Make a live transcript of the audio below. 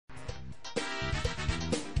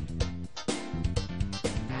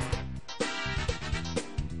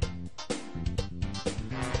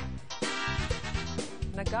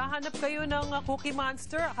Naghahanap kayo ng Cookie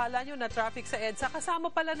Monster. Akala nyo na traffic sa EDSA.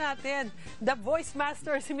 Kasama pala natin, the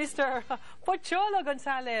Voicemaster, si Mr. Pocholo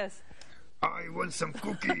Gonzales. I want some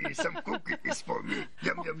cookies. Some cookies for me.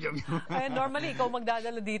 Yum, yum, yum, yum. Normally, ikaw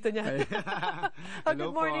magdadala dito niya. Good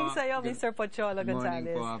morning sa iyo, Mr. Pocholo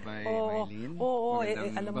Gonzales. Good morning po, Abay Maylene. Oo,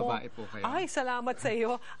 alam mo, babae po kayo. Ay, salamat sa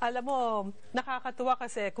iyo. Alam mo, nakakatuwa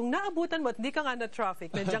kasi kung naabutan mo at hindi ka nga na traffic,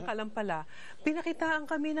 nandiyan ka lang pala, pinakitaan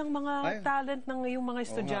kami ng mga talent ng iyong mga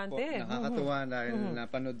estudyante. Nakakatuwa dahil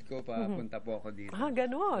napanood ko pa, punta po ako dito.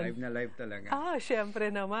 Ganun. Live na live talaga. Syempre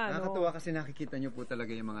naman. Nakakatuwa kasi nakikita niyo po talaga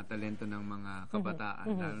yung mga talento ng mga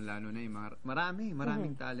kabataan, lalo na yung mga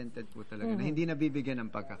maraming talented po talaga na hindi nabibigyan ng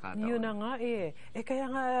pagkakataon. Yun na nga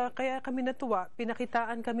kaya kami natuwa,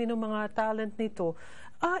 pinakitaan kami ng mga talent nito.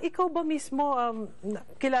 Ikaw ba mismo,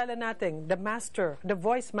 kilala natin, the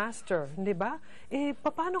voice master, di ba?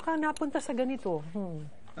 Paano ka napunta sa ganito?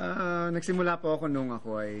 Nagsimula po ako nung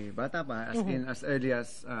ako ay bata pa, as early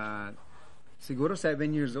as siguro 7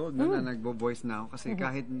 years old na nagbo-voice na ako kasi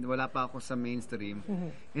kahit wala pa ako sa mainstream,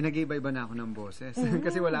 nag-iba-iba na ako ng boses.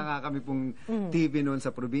 Kasi wala nga kami pong TV noon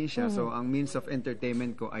sa probinsya, so ang means of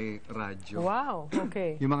entertainment ko ay radyo. Wow,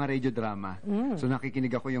 okay. Yung mga radio drama. So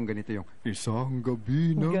nakikinig ako yung ganito, yung isang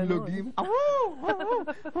gabi ng lagim.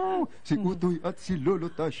 Si Utoy at si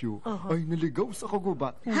Lolo Tasyo ay naligaw sa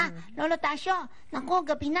kagubat. Ha? Lolo Tasyo? Naku,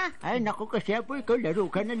 gabi na. Ay, naku, kasi po ikaw laro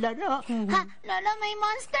ka na laro. Ha? Lolo, may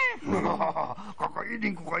monster.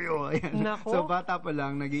 Kakainin ko kayo. So bata pa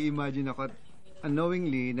lang, nag-i-imagine ako at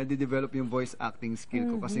unknowingly, nade-develop yung voice acting skill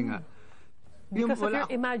ko kasi nga because of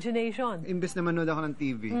your imagination. Imbes na manood ako ng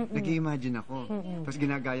TV, nag-i-imagine ako. Tapos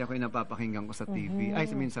ginagaya ko yung napapakinggan ko sa TV,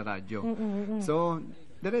 sa radyo. So,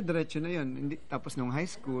 dire-diretso na yun. Tapos nung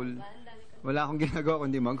high school, wala akong ginagawa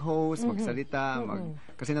kundi mag-host, magsalita,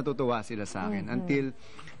 kasi natutuwa sila sa akin. Until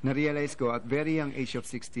na-realize ko at very young age of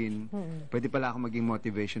 16, pwede pala ako maging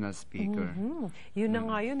motivational speaker. Yun na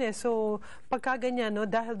nga yun So, pagka ganyan,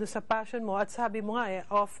 dahil doon sa passion mo, at sabi mo nga,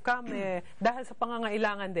 off-cam, dahil sa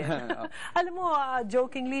pangangailangan din. Alam mo,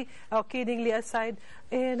 jokingly, kiddingly aside,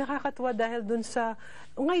 nakakatuwa dahil doon sa,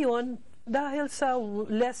 ngayon, dahil sa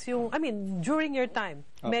less during your time,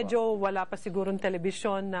 medyo wala pa sigurong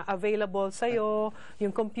television na available sa'yo,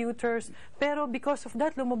 yung computers, pero because of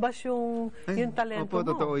that, lumabas yung talento mo.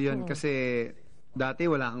 Totoo yun, kasi dati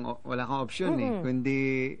wala kang option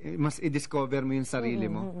kundi mas i-discover mo yung sarili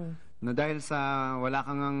mo. No, dahil sa wala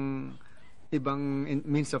kang ibang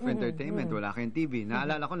means of entertainment, wala kayong TV.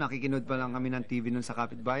 Naalala ko, nakikinood pa lang kami ng TV nun sa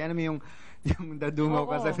kapitbayan. Yung dadungaw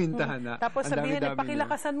ka sa bintana. Tapos sabihin,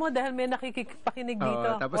 pakilakasan mo dahil may nakikipakinig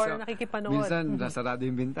dito or nakikipanood. Minsan, nasarado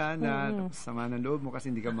yung bintana, tapos sama ng loob mo kasi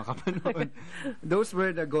hindi ka makapanood. Those were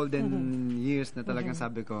the golden years na talagang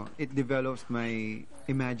sabi ko, it develops my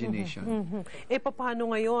imagination.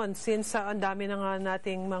 Paano ngayon, since ang dami na nga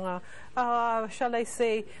nating mga, shall I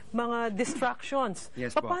say, mga distractions,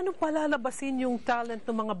 Yes, paano palalabasin yung talent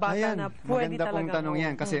ng mga bata na pwede maganda talaga? Maganda pong tanong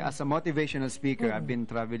yan. Kasi as a motivational speaker, I've been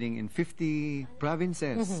traveling in 50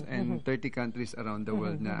 provinces and 30 countries around the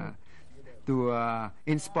world na to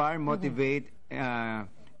inspire, motivate,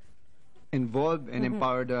 involve, and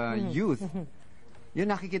empower the youth. Yun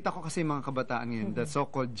nakikita ko kasi mga kabataan ngayon, the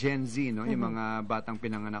so-called Gen Z, yung mga batang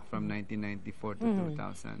pinanganak from 1994 to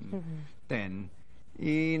 2010,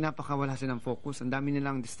 napakawala silang focus. Ang dami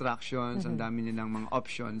nilang distractions, ang dami nilang mga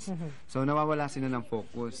options. So, nawawala sila ng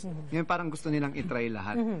focus. Ngayon, parang gusto nilang itry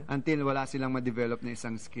lahat until wala silang ma-develop na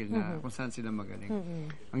isang skill na kung saan sila magaling.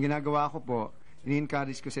 Ang ginagawa ko po,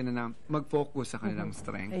 ini-encourage ko sila na mag-focus sa kanilang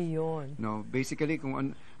strength. Ayun. No, basically,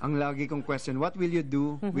 kung ang lagi kong question, what will you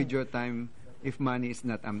do with your time if money is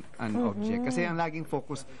not an object? Kasi ang laging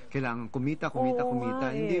focus, kailangan kumita.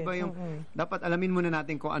 Hindi ba yung, dapat alamin muna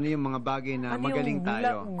natin kung ano yung mga bagay na magaling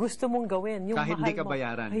tayo. Gusto mong gawin, yung kahit mahal hindi ka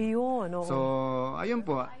bayaran. Ayun, So, ayun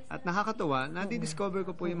po. At nakakatuwa, na-discover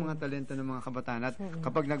ko po yung mga talento ng mga kabataan. At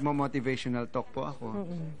kapag nagmo-motivational talk po ako,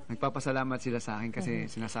 nagpapasalamat sila sa akin kasi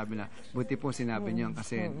sinasabi na, buti po sinabi niyo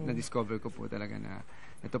kasi na-discover ko po talaga na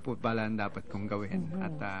ito po pala ang dapat kong gawin.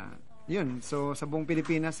 At yun, so sa buong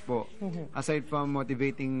Pilipinas po, aside from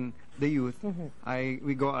motivating the youth,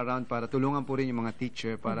 we go around para tulungan po rin yung mga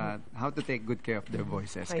teacher para how to take good care of their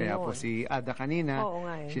voices. Kaya po si Ada kanina,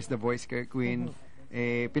 she's the voice care queen.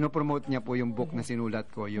 pinopromote niya po yung book na sinulat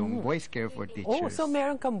ko, yung Voice Care for Oh, Teachers. so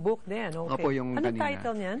meron kang book din. Okay. Opo, yung Anong kanina.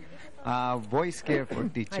 title niyan? Voice Care for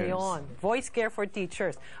Teachers. Ayun, Voice Care for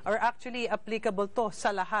Teachers. Or actually, applicable to sa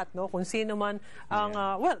lahat, no? Kung sino man ang,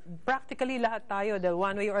 well, practically lahat tayo, dahil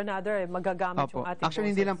one way or another, magagamit yung ating Actually,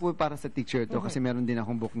 boses. hindi lang po para sa teacher to kasi meron din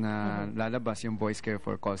akong book na lalabas, yung Voice Care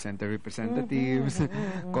for Call Center Representatives,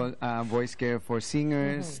 Voice Care for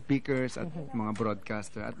Singers, Speakers, at mga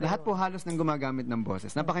broadcaster. At lahat po halos nang gumagamit ng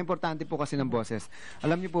boses. Napaka-importante po kasi ng boses.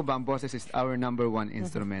 Alam niyo po ba, ang boses is our number one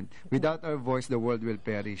instrument. Without our voice, the world will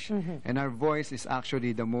perish. And our voice is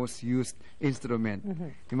actually the most used instrument.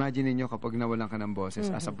 Imagine niyo kapag nawalan ka ng boses,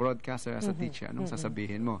 as a broadcaster, as a teacher, anong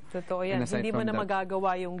sasabihin mo? Totoo yan. And aside Hindi mo from na that- magagawa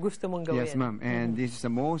yung gusto mong gawin. Yes, ma'am. And this is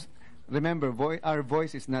the most, remember, our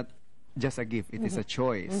voice is not just a gift. It is a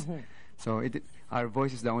choice. So our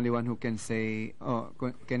voice is the only one who can say,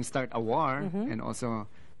 can start a war and also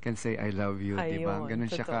can say, I love you, di ba? Ayun, Ganun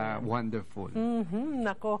siya totoo yan. ka-wonderful.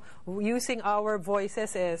 Nako, using our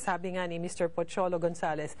voices, sabi nga ni Mr. Pocholo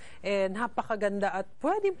Gonzales, napakaganda at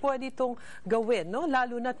pwede itong gawin, no?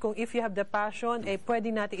 Lalo na kung if you have the passion, pwede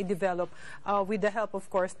natin i-develop with the help, of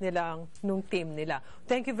course, nung team nila.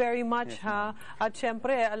 Thank you very much, ha? At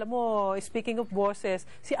syempre, alam mo, speaking of boses,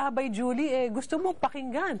 si Abay Julie, gusto mo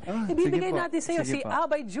pakinggan. Ibibigay sige po. natin sa iyo Sige si po.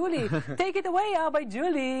 Abay Julie. Take it away, Abay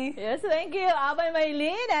Julie. Yes, thank you, Abay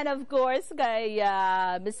Maylin. And of course, kay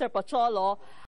Mr. Pocholo,